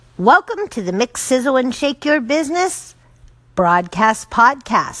Welcome to the Mix, Sizzle, and Shake Your Business Broadcast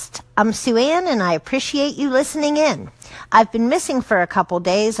Podcast. I'm Sue Ann, and I appreciate you listening in. I've been missing for a couple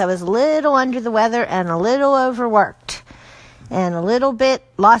days. I was a little under the weather and a little overworked. And a little bit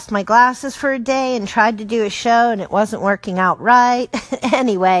lost my glasses for a day and tried to do a show, and it wasn't working out right.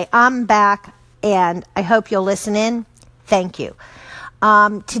 Anyway, I'm back, and I hope you'll listen in. Thank you.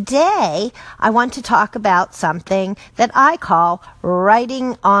 Today, I want to talk about something that I call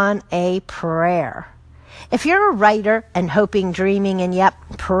writing on a prayer. If you're a writer and hoping, dreaming, and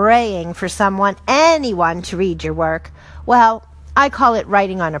praying for anyone to read your work, well, I call it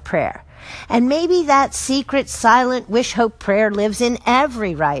writing on a prayer. And maybe that secret, silent wish, hope, prayer lives in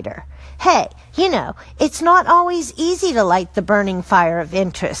every writer. Hey, it's not always easy to light the burning fire of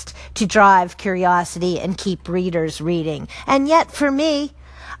interest, to drive curiosity and keep readers reading. And yet, for me,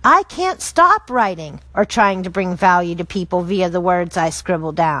 I can't stop writing or trying to bring value to people via the words I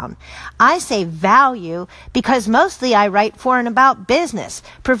scribble down. I say value because mostly I write for and about business,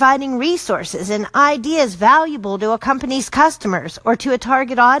 providing resources and ideas valuable to a company's customers or to a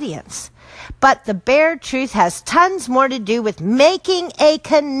target audience. But the bare truth has tons more to do with making a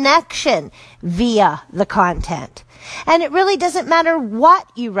connection via the content. And it really doesn't matter what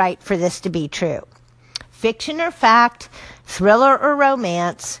you write for this to be true. Fiction or fact, thriller or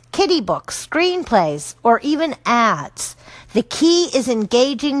romance, kiddie books, screenplays, or even ads. The key is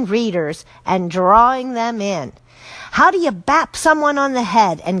engaging readers and drawing them in. How do you bap someone on the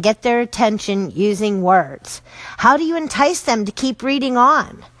head and get their attention using words? How do you entice them to keep reading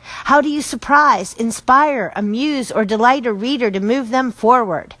on? How do you surprise, inspire, amuse, or delight a reader to move them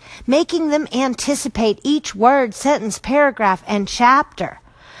forward, making them anticipate each word, sentence, paragraph, and chapter?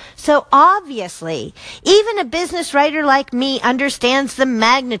 So obviously, even a business writer like me understands the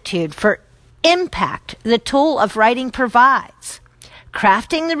magnitude for impact the tool of writing provides.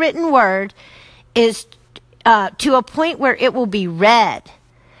 Crafting the written word is to a point where it will be read,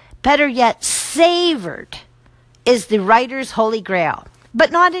 better yet, savored, is the writer's holy grail. But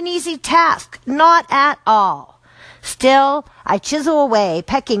not an easy task, not at all. Still, I chisel away,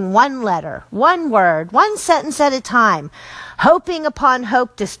 pecking one letter, one word, one sentence at a time, hoping upon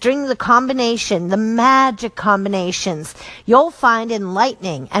hope to string the magic combinations you'll find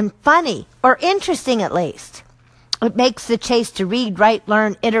enlightening and funny, or interesting at least. It makes the chase to read, write,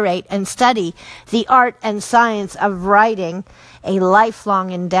 learn, iterate, and study the art and science of writing a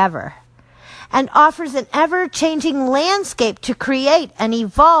lifelong endeavor, and offers an ever-changing landscape to create and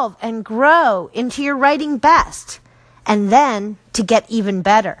evolve and grow into your writing best, and then to get even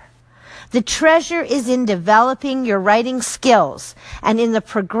better. The treasure is in developing your writing skills and in the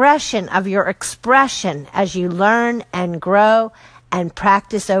progression of your expression as you learn and grow and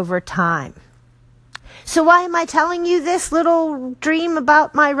practice over time. So why am I telling you this little dream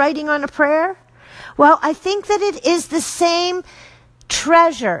about my writing on a prayer? Well, I think that it is the same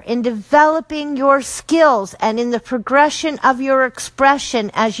treasure in developing your skills and in the progression of your expression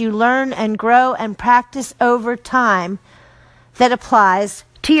as you learn and grow and practice over time that applies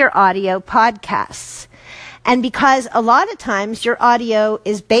to your audio podcasts. And because a lot of times your audio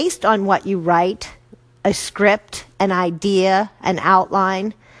is based on what you write, a script, an idea, an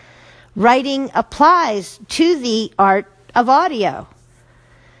outline, writing applies to the art of audio.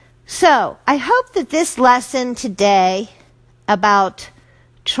 So I hope that this lesson today about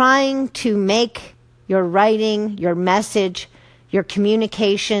trying to make your writing, your message, your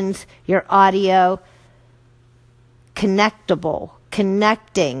communications, your audio connectable,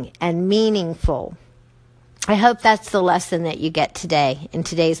 connecting, and meaningful. I hope that's the lesson that you get today in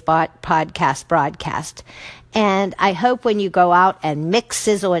today's podcast broadcast. And I hope when you go out and mix,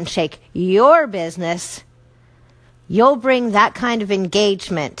 sizzle, and shake your business, you'll bring that kind of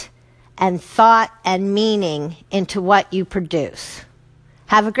engagement and thought and meaning into what you produce.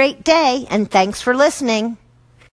 Have a great day, and thanks for listening.